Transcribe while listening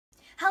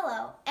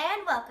Hello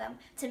and welcome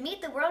to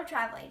Meet the World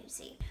Travel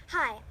Agency.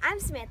 Hi, I'm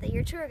Samantha,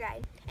 your tour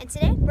guide, and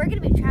today we're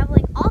going to be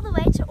traveling all the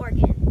way to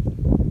Oregon.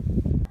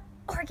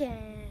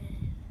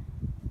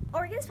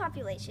 Oregon's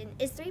population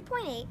is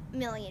 3.8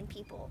 million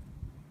people.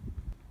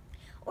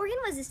 Oregon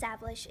was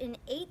established in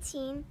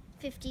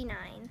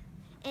 1859,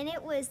 and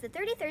it was the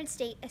 33rd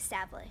state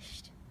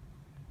established.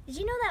 Did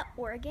you know that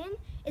Oregon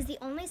is the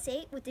only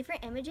state with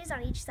different images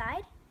on each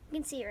side? You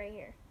can see it right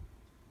here.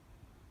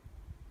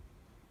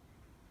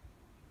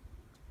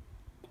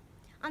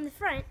 On the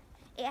front,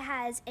 it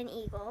has an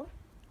eagle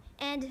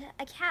and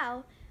a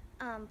cow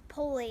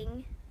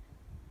pulling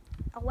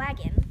a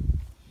wagon,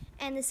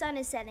 and the sun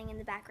is setting in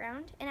the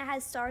background, and it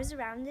has stars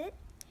around it,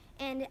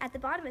 and at the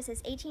bottom it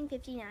says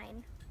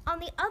 1859. On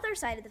the other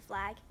side of the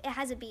flag, it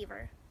has a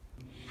beaver.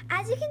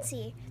 As you can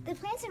see, the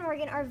plants in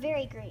Oregon are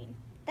very green.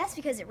 That's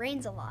because it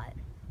rains a lot.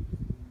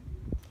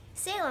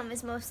 Salem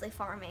is mostly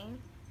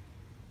farming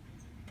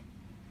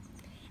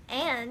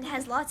and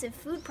has lots of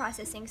food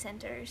processing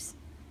centers.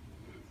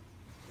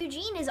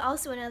 Eugene is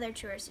also another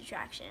tourist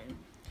attraction.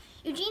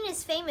 Eugene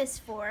is famous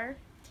for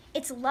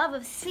its love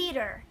of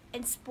theater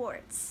and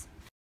sports.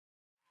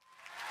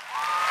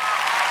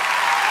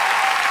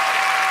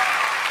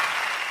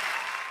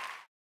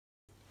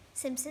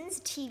 Simpsons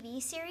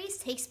TV series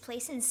takes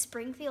place in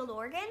Springfield,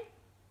 Oregon.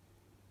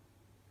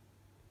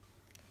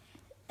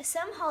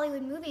 Some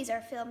Hollywood movies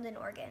are filmed in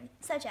Oregon,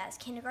 such as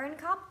Kindergarten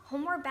Cop,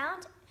 Homeward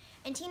Bound,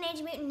 and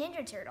Teenage Mutant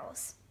Ninja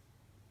Turtles.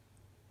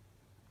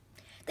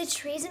 The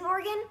trees in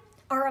Oregon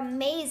are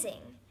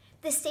amazing.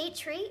 The state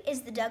tree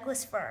is the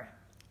Douglas fir.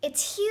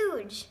 It's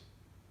huge.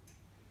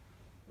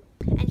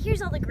 And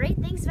here's all the great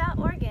things about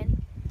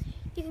Oregon.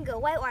 You can go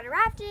whitewater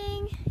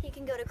rafting, you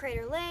can go to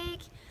Crater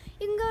Lake,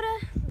 you can go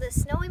to the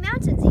Snowy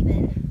Mountains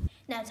even.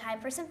 Now time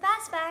for some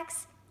fast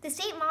facts. The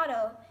state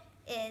motto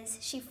is,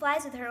 "She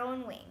flies with her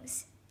own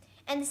wings."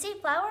 And the state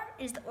flower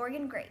is the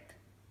Oregon grape.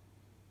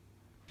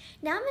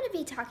 Now I'm going to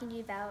be talking to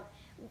you about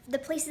the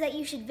places that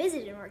you should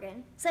visit in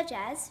Oregon, such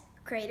as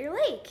Crater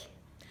Lake.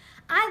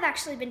 I've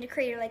actually been to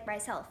Crater Lake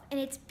myself, and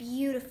it's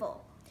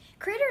beautiful.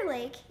 Crater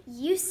Lake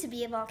used to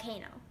be a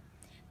volcano,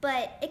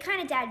 but it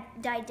kind of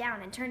died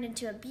down and turned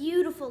into a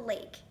beautiful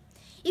lake.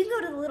 You can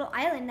go to the little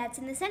island that's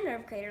in the center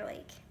of Crater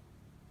Lake.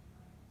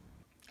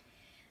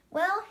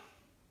 Well,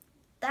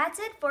 that's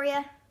it for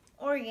you.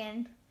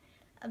 Oregon,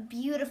 a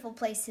beautiful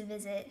place to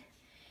visit.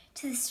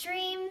 To the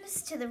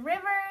streams, to the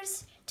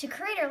rivers, to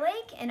Crater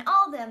Lake, and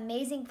all the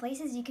amazing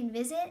places you can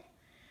visit.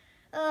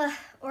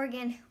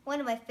 Oregon, one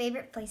of my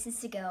favorite places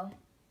to go.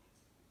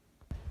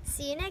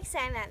 See you next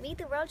time at Meet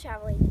the World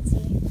Travel Agency.